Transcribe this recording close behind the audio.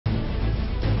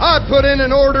I put in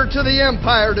an order to the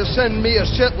Empire to send me a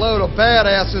shitload of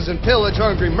badasses and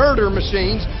pillage-hungry murder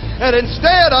machines, and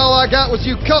instead all I got was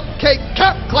you cupcake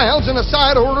cop clowns and a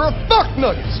side order of fuck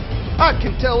nuggets. I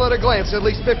can tell at a glance at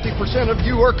least 50% of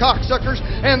you are cocksuckers,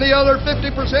 and the other 50%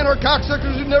 are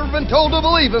cocksuckers who've never been told to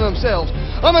believe in themselves.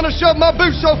 I'm gonna shove my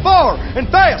boot so far and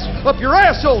fast up your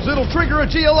assholes it'll trigger a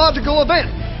geological event.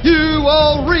 You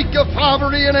all reek of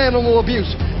poverty and animal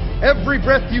abuse. Every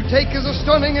breath you take is a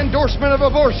stunning endorsement of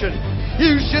abortion.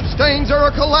 You shit stains are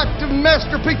a collective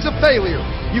masterpiece of failure.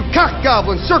 You cock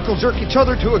goblins circle jerk each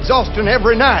other to exhaustion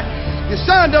every night. You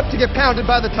signed up to get pounded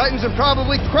by the Titans and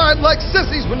probably cried like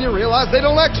sissies when you realized they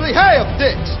don't actually have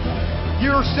dicks.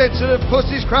 Your sensitive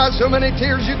pussies cried so many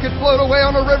tears you could float away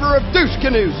on a river of douche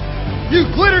canoes. You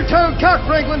glitter-tongued,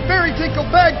 cock-wrangling, fairy-tinkle,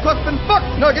 bag-puffing fuck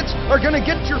nuggets are gonna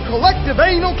get your collective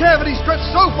anal cavity stretched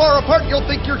so far apart you'll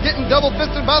think you're getting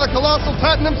double-fisted by the colossal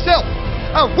titan himself.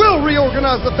 I will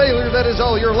reorganize the failure that is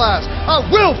all your lives. I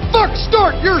will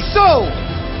fuck-start your soul.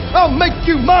 I'll make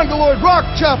you mongoloid rock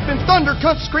chop and thunder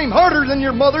cunt scream harder than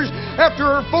your mother's after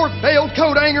her fourth failed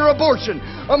coat hanger abortion.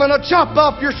 I'm gonna chop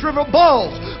off your shriveled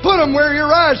balls, put them where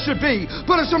your eyes should be,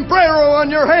 put a sombrero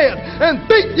on your head, and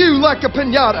beat you like a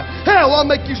piñata. Hell, I'll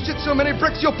make you shit so many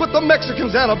bricks you'll put the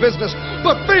Mexicans out of business.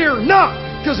 But fear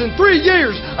not, because in 3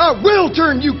 years, I will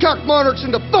turn you cock monarchs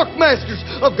into fuck masters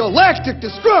of galactic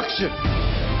destruction.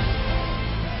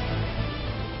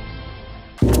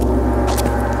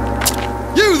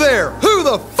 You there! Who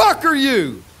the fuck are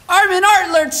you? I'm an art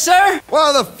alert, sir!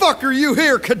 Why the fuck are you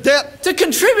here, cadet? To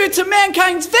contribute to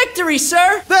mankind's victory,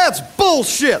 sir! That's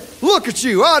bullshit! Look at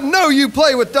you, I know you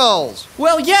play with dolls!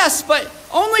 Well, yes, but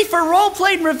only for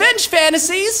role-played revenge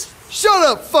fantasies! Shut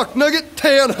up, fuck nugget,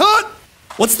 tan hut!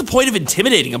 What's the point of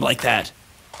intimidating them like that?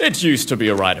 It used to be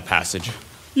a rite of passage.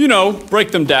 You know,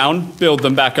 break them down, build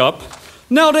them back up.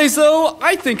 Nowadays, though,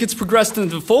 I think it's progressed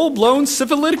into full-blown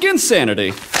syphilitic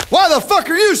insanity. Why the fuck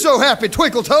are you so happy,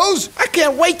 Twinkle Toes? I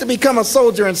can't wait to become a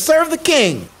soldier and serve the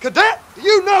king. Cadet, do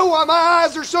you know why my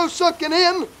eyes are so sunken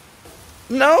in?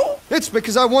 No? It's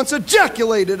because I once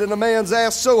ejaculated in a man's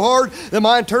ass so hard that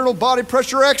my internal body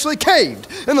pressure actually caved,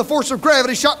 and the force of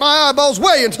gravity shot my eyeballs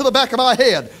way into the back of my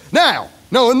head. Now,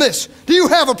 knowing this, do you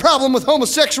have a problem with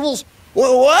homosexuals?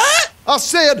 What? I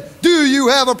said, do you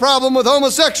have a problem with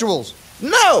homosexuals?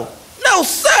 No! No,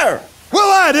 sir!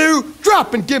 Well, I do.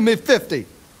 Drop and give me 50.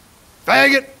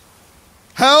 Faggot.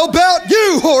 How about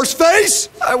you, horseface?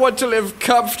 I want to live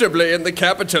comfortably in the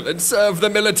capital and serve the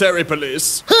military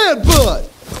police. Headbutt.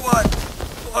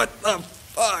 What the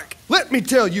fuck? Let me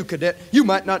tell you, cadet, you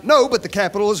might not know, but the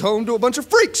capital is home to a bunch of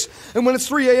freaks. And when it's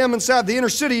 3 a.m. inside the inner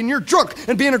city and you're drunk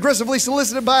and being aggressively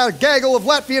solicited by a gaggle of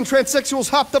Latvian transsexuals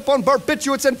hopped up on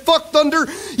barbiturates and fuck thunder,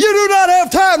 you do not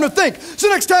have time to think. So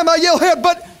next time I yell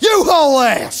headbutt, you haul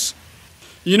ass.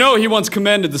 You know he once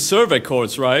commanded the survey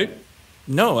corps, right?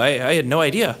 No, I had no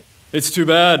idea. It's too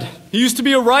bad. He used to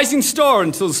be a rising star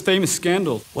until his famous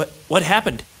scandal. What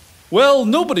happened? Well,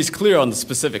 nobody's clear on the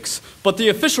specifics, but the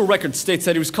official record states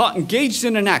that he was caught engaged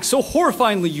in an act so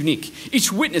horrifyingly unique,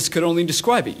 each witness could only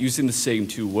describe it using the same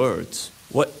 2 words.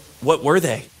 What were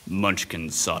they? Munchkin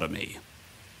sodomy.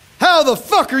 How the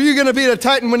fuck are you gonna beat a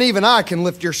Titan when even I can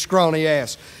lift your scrawny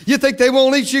ass? You think they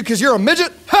won't eat you because you're a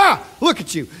midget? Ha! Look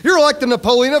at you. You're like the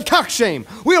Napoleon of cockshame.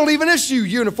 We don't even issue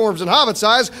uniforms in hobbit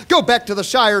size. Go back to the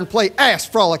Shire and play ass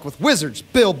frolic with wizards,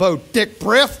 Bilbo dick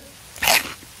breath.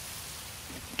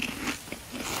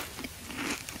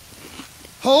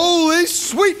 Holy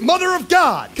sweet mother of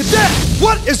God! Cadet,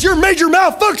 what is your major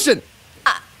malfunction?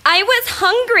 I was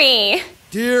hungry.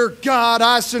 Dear God,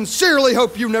 I sincerely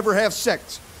hope you never have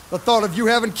sex. The thought of you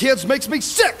having kids makes me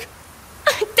sick.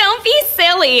 Don't be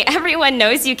silly. Everyone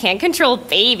knows you can't control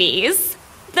babies.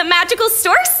 The magical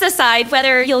storks decide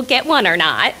whether you'll get one or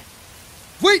not.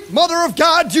 Sweet mother of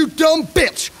God, you dumb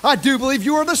bitch! I do believe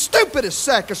you are the stupidest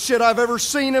sack of shit I've ever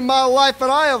seen in my life, and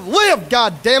I have lived,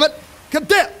 goddammit!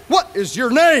 Cadet, what is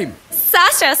your name?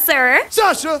 Sasha, sir.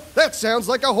 Sasha? That sounds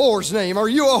like a whore's name. Are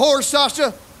you a whore,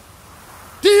 Sasha?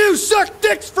 Do you suck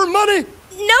dicks for money?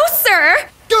 No, sir.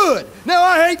 Good. Now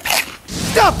I hate...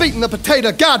 Stop eating the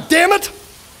potato, goddammit!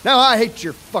 Now I hate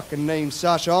your fucking name,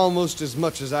 Sasha, almost as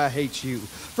much as I hate you.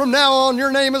 From now on,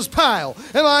 your name is Pyle.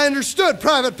 Am I understood,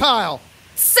 Private Pyle?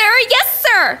 Sir, yes,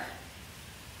 sir.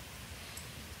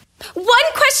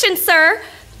 One question, sir.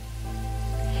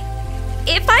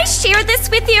 If I share this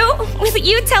with you, will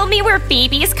you tell me where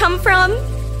babies come from?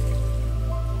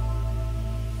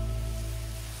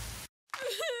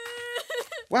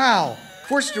 Wow.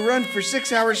 Forced to run for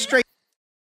 6 hours straight.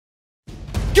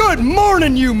 Good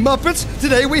morning, you Muppets!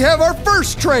 Today we have our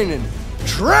first training,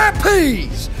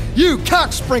 trapeze! You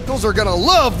cock sprinkles are gonna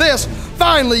love this.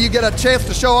 Finally, you get a chance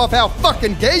to show off how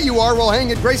fucking gay you are while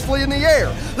hanging gracefully in the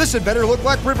air. This had better look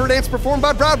like river dance performed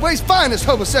by Broadway's finest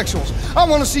homosexuals. I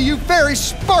want to see you fairies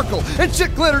sparkle and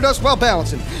shit glitter dust while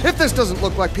balancing. If this doesn't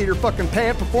look like Peter fucking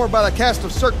Pan performed by the cast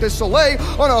of Cirque du Soleil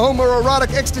on a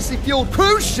homoerotic ecstasy-fueled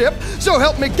cruise ship, so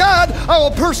help me God, I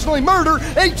will personally murder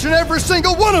each and every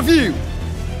single one of you.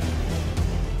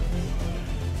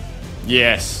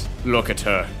 Yes, look at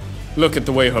her. Look at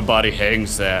the way her body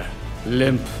hangs there.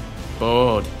 Limp,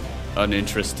 bored,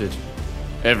 uninterested.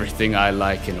 Everything I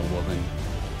like in a woman.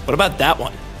 What about that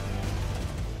one?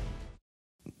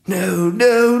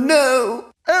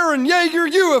 No. Aaron Yeager,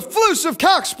 you efflusive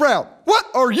cocksprout! What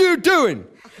are you doing?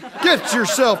 Get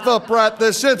yourself upright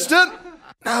this instant!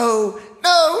 No.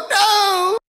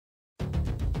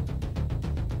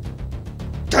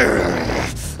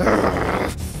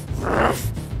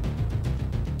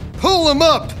 Pull him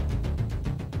up!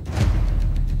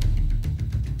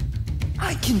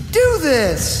 I can do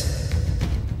this!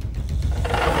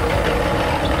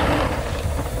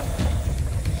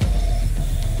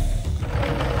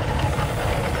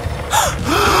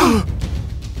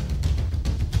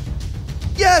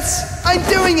 Yes! I'm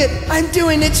doing it!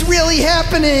 It's really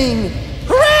happening!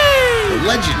 Hooray! The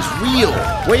legend's real.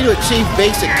 Way to achieve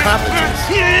basic competence.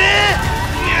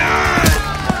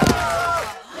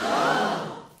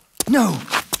 No,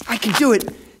 I can do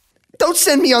it. Don't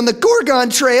send me on the Gorgon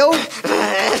Trail.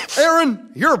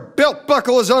 Aaron, your belt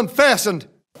buckle is unfastened.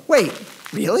 Wait,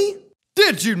 really?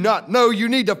 Did you not know you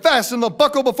need to fasten the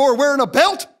buckle before wearing a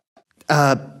belt?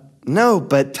 No,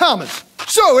 but... Thomas,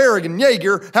 show Aaron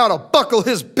Yeager how to buckle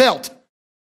his belt.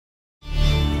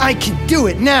 I can do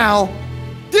it now.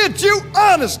 Did you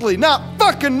honestly not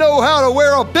fucking know how to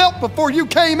wear a belt before you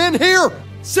came in here?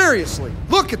 Seriously,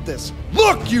 look at this.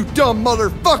 Look, you dumb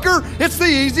motherfucker! It's the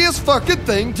easiest fucking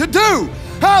thing to do!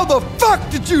 How the fuck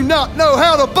did you not know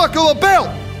how to buckle a belt?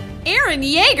 Aaron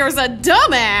Yeager's a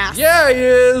dumbass! Yeah, he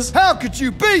is. How could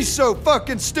you be so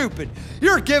fucking stupid?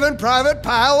 You're giving Private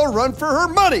Pyle a run for her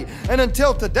money, and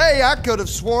until today I could have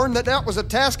sworn that was a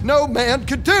task no man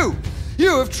could do.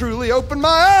 You have truly opened my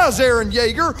eyes, Aaron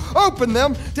Yeager. Open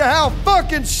them to how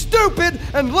fucking stupid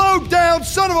and low-down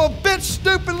son of a bitch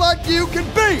stupid like you can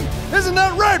be. Isn't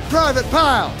that right, Private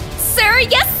Pyle? Sir,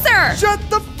 yes, sir! Shut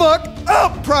the fuck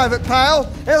up, Private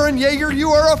Pyle. Aaron Yeager, you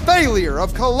are a failure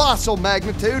of colossal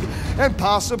magnitude and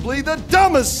possibly the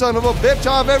dumbest son of a bitch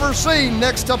I've ever seen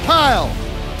next to Pyle.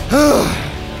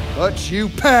 But you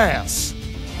pass.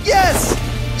 Yes!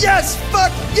 Yes!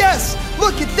 Fuck yes!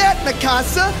 Look at that,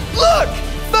 Mikasa! Look!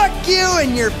 Fuck you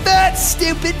and your fat,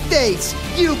 stupid face!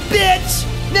 You bitch!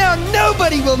 Now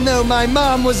nobody will know my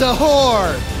mom was a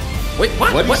whore! Wait,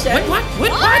 what? What?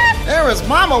 Aaron's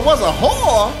mama was a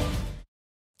whore?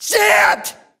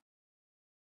 Shit!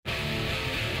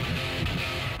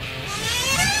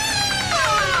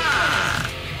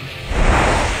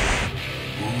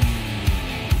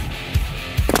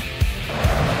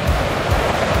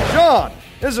 John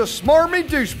is a smarmy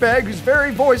douchebag whose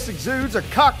very voice exudes a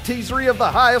cock-teasery of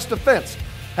the highest offense.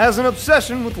 Has an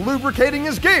obsession with lubricating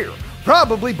his gear,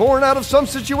 probably born out of some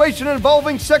situation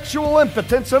involving sexual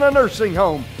impotence in a nursing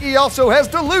home. He also has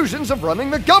delusions of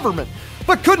running the government,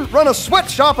 but couldn't run a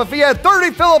sweatshop if he had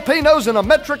 30 Filipinos and a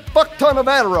metric fuck-ton of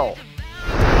Adderall.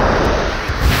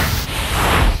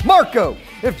 Marco.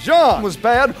 If John was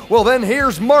bad, well then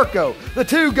here's Marco. The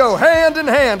two go hand in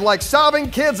hand like sobbing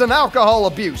kids and alcohol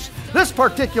abuse. This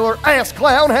particular ass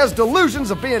clown has delusions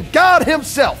of being God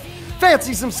himself,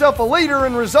 fancies himself a leader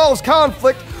and resolves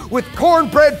conflict with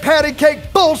cornbread patty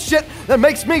cake bullshit that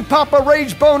makes me pop a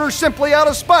rage boner simply out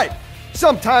of spite.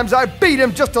 Sometimes I beat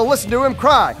him just to listen to him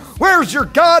cry. Where's your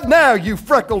God now, you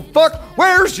freckled fuck?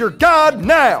 Where's your God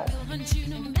now?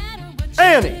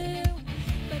 Annie.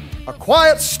 A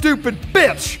quiet, stupid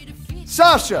bitch.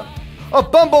 Sasha. A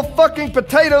bumble-fucking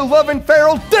potato-loving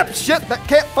feral dipshit that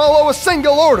can't follow a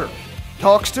single order.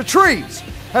 Talks to trees.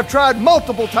 Have tried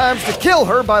multiple times to kill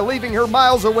her by leaving her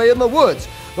miles away in the woods.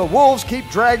 The wolves keep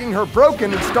dragging her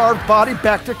broken and starved body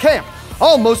back to camp,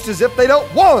 almost as if they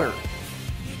don't want her.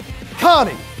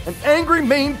 Connie, an angry,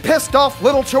 mean, pissed-off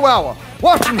little chihuahua.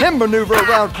 Watching him maneuver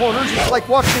around corners is like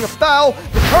watching a foul,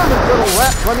 determined little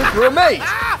rat running through a maze.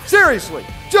 Seriously,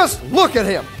 just look at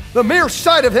him. The mere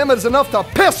sight of him is enough to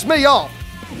piss me off.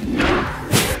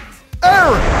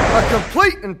 Aaron, a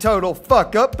complete and total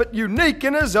fuck-up, but unique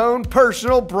in his own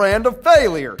personal brand of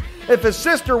failure. If his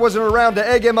sister wasn't around to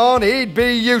egg him on, he'd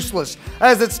be useless.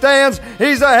 As it stands,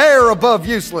 he's a hair above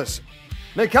useless.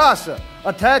 Mikasa,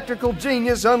 a tactical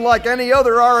genius unlike any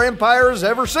other our empire has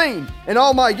ever seen. In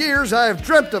all my years, I have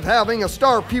dreamt of having a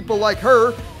star pupil like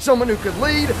her, someone who could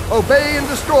lead, obey, and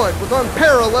destroy with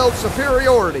unparalleled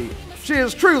superiority. She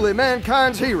is truly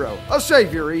mankind's hero, a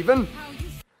savior even.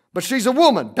 But she's a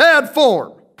woman, bad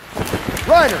form.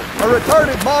 Reiner, a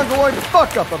retarded mongoloid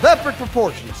fuck-up of epic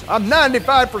proportions. I'm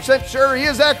 95% sure he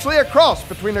is actually a cross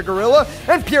between a gorilla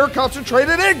and pure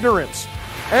concentrated ignorance.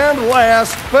 And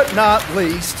last but not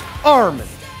least, Armin.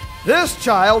 This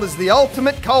child is the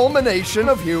ultimate culmination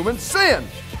of human sin.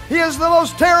 He is the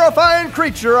most terrifying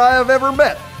creature I have ever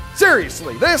met.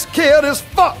 Seriously, this kid is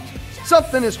fucked.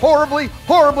 Something is horribly,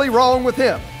 horribly wrong with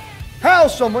him. How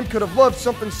someone could have loved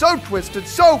something so twisted,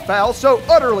 so foul, so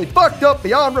utterly fucked up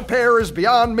beyond repair is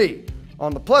beyond me.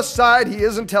 On the plus side, he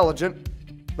is intelligent.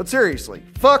 But seriously,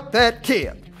 fuck that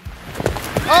kid.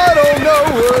 I don't know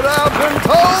what I've been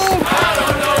told. I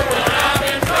don't know what I've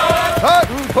been told.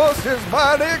 Titan puss is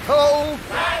mighty cold.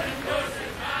 Titan puss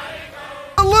is mighty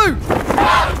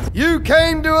cold. Salute! You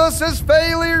came to us as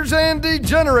failures and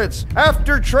degenerates.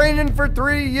 After training for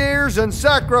 3 years and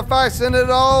sacrificing it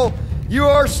all, you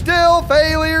are still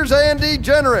failures and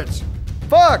degenerates.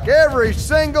 Fuck every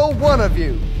single one of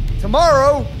you.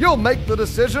 Tomorrow, you'll make the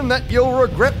decision that you'll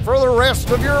regret for the rest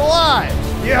of your lives.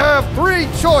 You have 3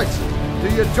 choices. Do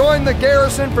you join the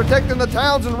garrison protecting the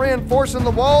towns and reinforcing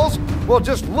the walls? Well,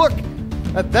 just look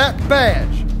at that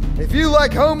badge. If you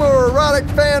like homoerotic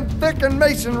fanfic and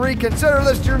masonry, consider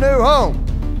this your new home.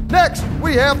 Next,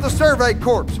 we have the Survey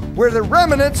Corps, where the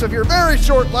remnants of your very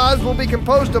short lives will be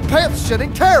composed of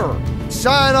pants-shitting terror.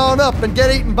 Sign on up and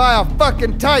get eaten by a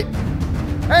fucking Titan.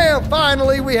 And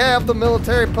finally, we have the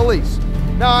military police.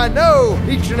 Now, I know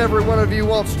each and every one of you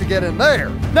wants to get in there.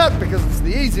 Not because it's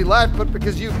the easy life, but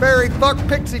because you fairy fuck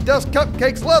pixie dust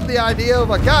cupcakes love the idea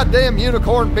of a goddamn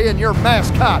unicorn being your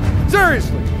mascot.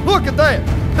 Seriously, look at that.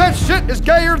 That shit is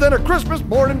gayer than a Christmas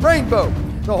morning rainbow.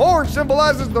 The horn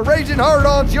symbolizes the raging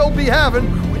hard-ons you'll be having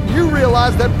when you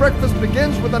realize that breakfast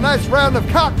begins with a nice round of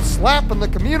cock slap in the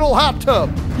communal hot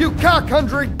tub. You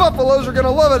cock-hungry buffaloes are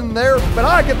gonna love it in there, but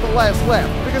I get the last laugh,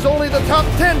 because only the top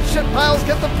 10 shit piles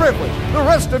get the privilege. The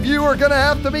rest of you are gonna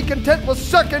have to be content with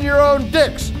sucking your own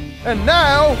dicks. And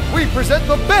now, we present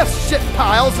the best shit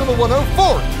piles in the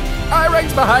 104th. I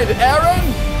ranked behind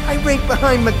Aaron. I rank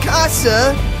behind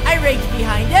Mikasa. I ranked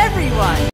behind everyone.